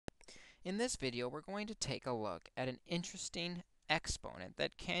In this video, we're going to take a look at an interesting exponent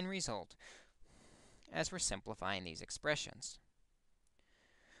that can result as we're simplifying these expressions.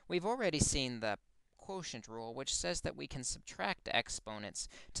 We've already seen the quotient rule, which says that we can subtract exponents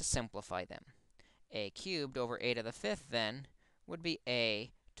to simplify them. A cubed over a to the fifth, then, would be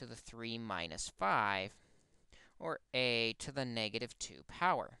a to the 3 minus 5, or a to the negative 2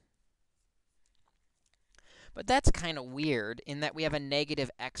 power. But that's kind of weird in that we have a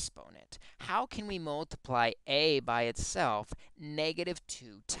negative exponent. How can we multiply a by itself negative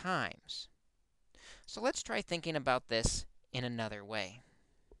 2 times? So let's try thinking about this in another way.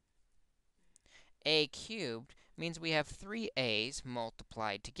 A cubed means we have 3a's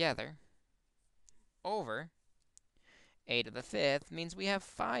multiplied together over a to the fifth means we have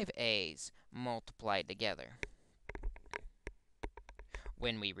 5a's multiplied together.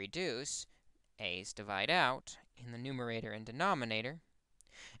 When we reduce, a's divide out in the numerator and denominator,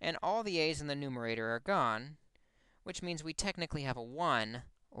 and all the a's in the numerator are gone, which means we technically have a 1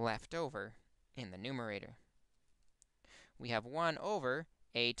 left over in the numerator. We have 1 over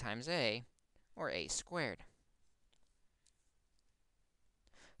a times a, or a squared.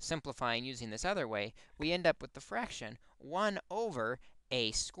 Simplifying using this other way, we end up with the fraction 1 over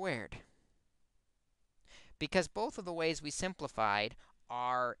a squared. Because both of the ways we simplified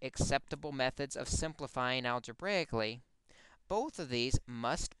are acceptable methods of simplifying algebraically, both of these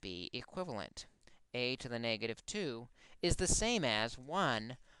must be equivalent. A to the negative 2 is the same as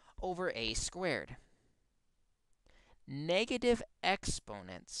 1 over a squared. Negative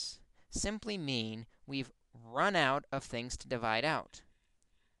exponents simply mean we've run out of things to divide out.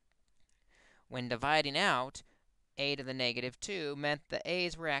 When dividing out, a to the negative 2 meant the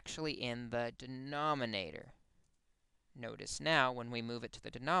a's were actually in the denominator. Notice now, when we move it to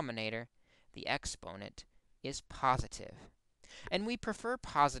the denominator, the exponent is positive. And we prefer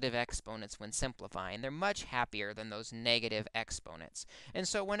positive exponents when simplifying. They're much happier than those negative exponents. And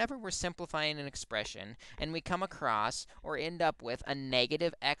so whenever we're simplifying an expression and we come across or end up with a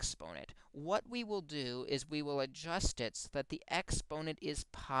negative exponent, what we will do is we will adjust it so that the exponent is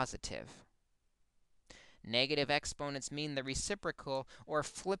positive. Negative exponents mean the reciprocal, or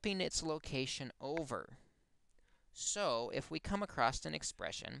flipping its location over. So if we come across an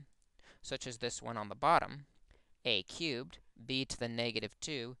expression, such as this one on the bottom, a cubed, b to the negative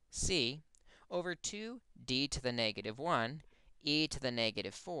 2, c, over 2d to the negative 1, e to the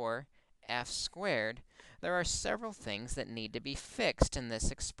negative 4, f squared, there are several things that need to be fixed in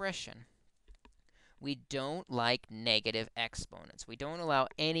this expression. We don't like negative exponents. We don't allow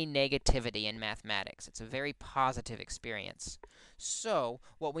any negativity in mathematics. It's a very positive experience. So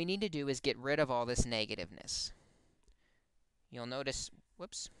what we need to do is get rid of all this negativeness. You'll notice,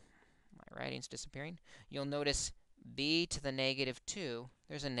 whoops, my writing's disappearing. You'll notice b to the negative 2,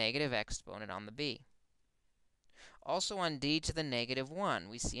 there's a negative exponent on the b. Also on d to the negative 1,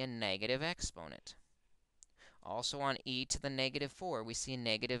 we see a negative exponent. Also on e to the negative 4, we see a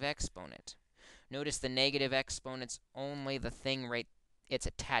negative exponent. Notice the negative exponent's only the thing it's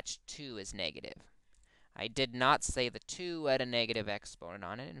attached to is negative. I did not say the 2 had a negative exponent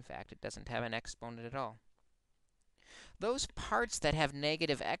on it. In fact, it doesn't have an exponent at all. Those parts that have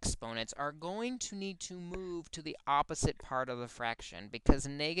negative exponents are going to need to move to the opposite part of the fraction because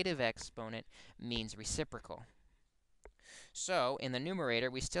negative exponent means reciprocal. So in the numerator,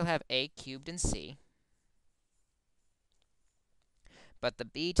 we still have a cubed and c, but the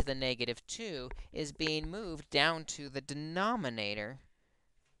b to the negative 2 is being moved down to the denominator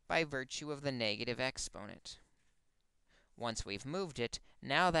by virtue of the negative exponent. Once we've moved it,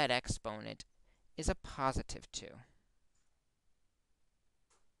 now that exponent is a positive 2.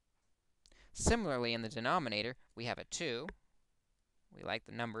 Similarly, in the denominator, we have a 2. We like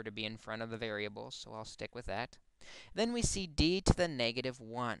the number to be in front of the variable, so I'll stick with that. Then we see d to the negative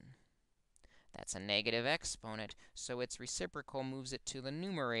 1. That's a negative exponent, so its reciprocal moves it to the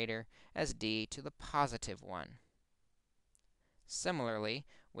numerator as d to the positive 1. Similarly,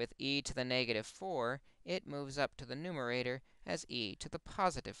 with e to the negative 4, it moves up to the numerator as e to the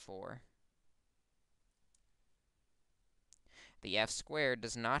positive 4. The f squared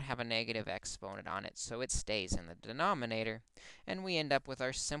does not have a negative exponent on it, so it stays in the denominator, and we end up with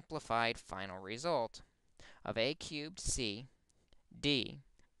our simplified final result of a cubed c d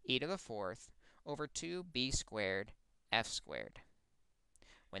e to the 4th over 2b squared f squared.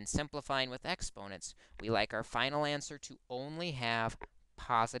 When simplifying with exponents, we like our final answer to only have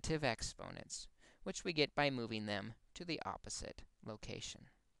positive exponents, which we get by moving them to the opposite location.